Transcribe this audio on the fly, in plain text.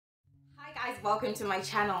guys, welcome to my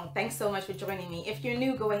channel. Thanks so much for joining me. If you're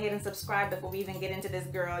new, go ahead and subscribe before we even get into this,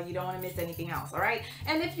 girl. You don't want to miss anything else, all right?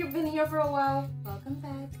 And if you've been here for a while, welcome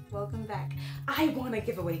back, welcome back. I want a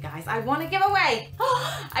giveaway, guys. I want a giveaway.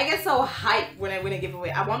 I get so hyped when I win a giveaway.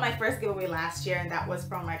 I won my first giveaway last year, and that was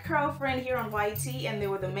from my girlfriend here on YT, and they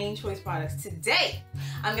were the main choice products. Today,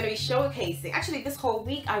 I'm going to be showcasing, actually this whole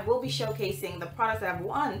week, I will be showcasing the products that I've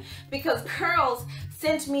won because girls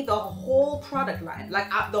sent me the whole product line, like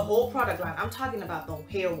the whole product line. I'm talking about the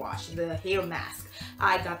hair wash, the hair mask.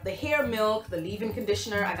 I got the hair milk, the leave-in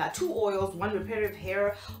conditioner. I got 2 oils, one reparative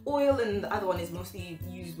hair oil, and the other one is mostly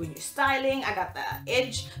used when you're styling. I got the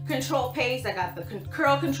edge control paste. I got the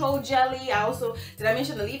curl control jelly. I also, did I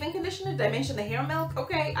mention the leave-in conditioner? Did I mention the hair milk?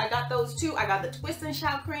 Okay, I got those too. I got the twist and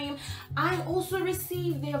shout cream. I also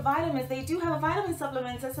received their vitamins. They do have a vitamin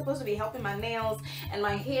supplement that's supposed to be helping my nails and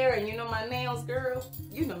my hair, and you know my nails, girl.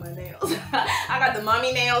 You know my nails. I got the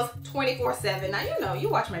mommy nails 24/7. Now you know, you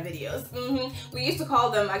watch my videos. We used to call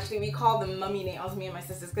them, actually we call them mummy nails, me and my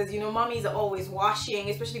sisters, because you know mummies are always washing,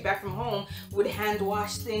 especially back from home, would hand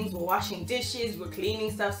wash things, we're washing dishes, we're cleaning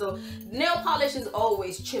stuff, so nail polish is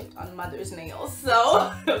always chipped on mother's nails,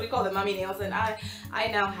 so we call them mummy nails, and I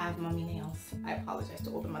now have mummy nails. I apologize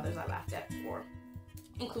to all the mothers I laughed at before,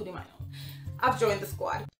 including my own. I've joined the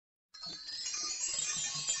squad.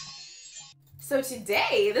 So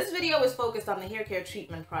today, this video is focused on the hair care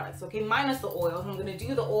treatment products, okay, minus the oils. I'm going to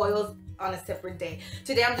do the oils on a separate day.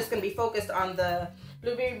 Today, I'm just going to be focused on the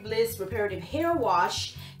Blueberry Bliss Reparative Hair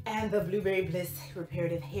Wash and the Blueberry Bliss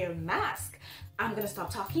Reparative Hair Mask. I'm going to stop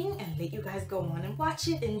talking and let you guys go on and watch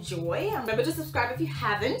it. Enjoy. Remember to subscribe if you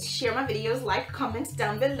haven't. Share my videos, like, comment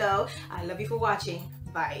down below. I love you for watching.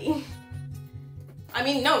 Bye. I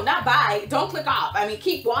mean, no, not bye. Don't click off. I mean,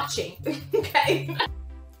 keep watching, okay?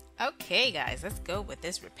 Okay guys, let's go with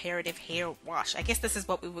this reparative hair wash. I guess this is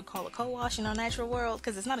what we would call a co-wash in our natural world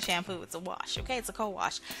because it's not a shampoo, it's a wash, okay? It's a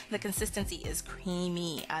co-wash. The consistency is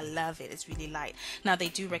creamy. I love it. It's really light. Now they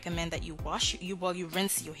do recommend that you you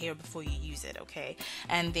rinse your hair before you use it, okay?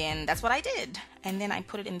 And then that's what I did. And then I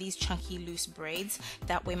put it in these chunky loose braids.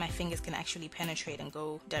 That way my fingers can actually penetrate and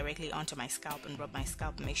go directly onto my scalp and rub my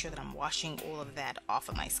scalp and make sure that I'm washing all of that off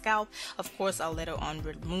of my scalp. Of course, I'll later on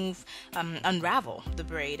unravel the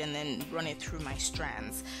braid and then run it through my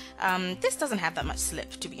strands. This doesn't have that much slip,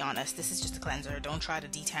 to be honest. This is just a cleanser. Don't try to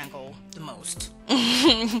detangle the most.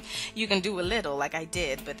 You can do a little like I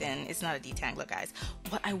did, but then it's not a detangler, guys.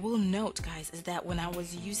 What I will note, guys, is that when I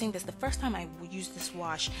was using this, the first time I used this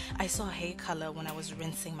wash, I saw hair color when I was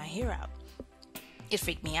rinsing my hair out. It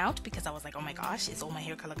freaked me out because I was like, oh my gosh, is all my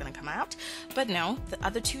hair color gonna come out? But no, the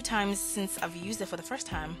other 2 times since I've used it for the first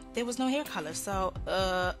time, there was no hair color. So,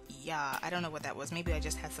 yeah, I don't know what that was. Maybe I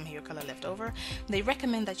just had some hair color left over. They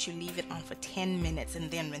recommend that you leave it on for 10 minutes and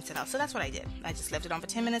then rinse it out. So that's what I did. I just left it on for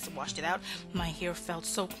 10 minutes, washed it out. My hair felt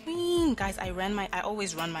so clean. Guys, I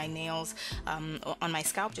always run my nails on my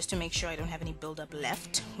scalp just to make sure I don't have any buildup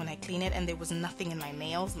left when I clean it. And there was nothing in my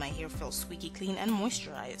nails. My hair felt squeaky clean and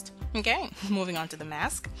moisturized. Okay, moving on to the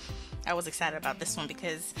mask. I was excited about this one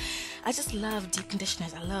because I just love deep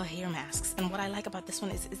conditioners. I love hair masks, and what I like about this one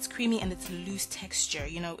is it's creamy and it's loose texture.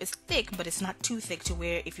 You know, it's thick, but it's not too thick to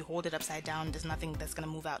where if you hold it upside down, there's nothing that's gonna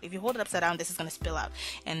move out. If you hold it upside down, this is gonna spill out,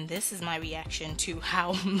 and this is my reaction to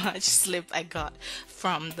how much slip I got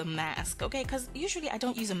from the mask. Okay, because usually I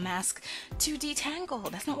don't use a mask to detangle.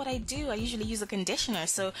 That's not what I do. I usually use a conditioner.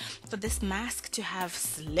 So for this mask to have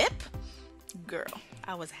slip, girl,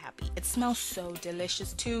 I was happy. It smells so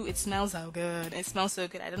delicious too. It smells so good. It smells so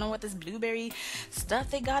good. I don't know what this blueberry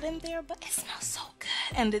stuff they got in there, but it smells so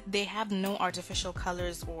good. And they have no artificial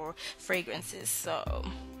colors or fragrances, so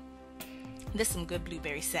this is some good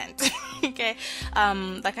blueberry scent. Okay,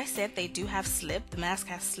 like I said, they do have slip. The mask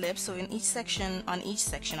has slip, so on each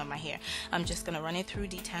section of my hair, I'm just gonna run it through,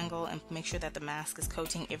 detangle, and make sure that the mask is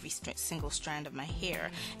coating every single strand of my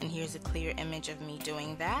hair. And here's a clear image of me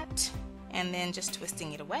doing that, and then just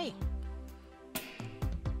twisting it away.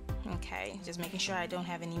 Okay, just making sure I don't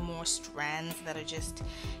have any more strands that are just,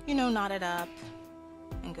 you know, knotted up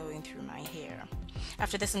and going through my hair.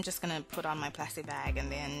 After this, I'm just gonna put on my plastic bag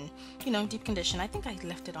and then, you know, deep condition. I think I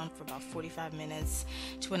left it on for about 45 minutes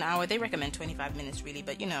to an hour. They recommend 25 minutes really,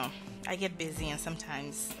 but you know, I get busy and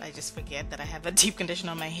sometimes I just forget that I have a deep condition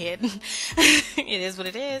on my head. It is what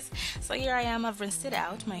it is. So here I am, I've rinsed it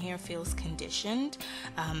out. My hair feels conditioned.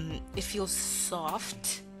 It feels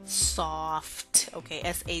soft. soft. Okay,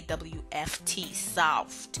 SAWFT,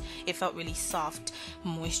 soft. It felt really soft,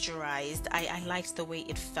 moisturized. I liked the way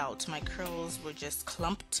it felt. My curls were just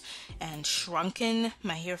clumped and shrunken.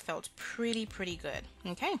 My hair felt pretty good.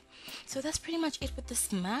 Okay, so that's pretty much it with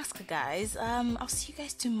this mask, guys. I'll see you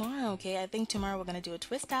guys tomorrow. Okay, I think tomorrow we're gonna do a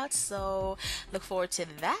twist out, so look forward to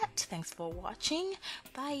that. Thanks for watching.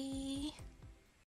 Bye.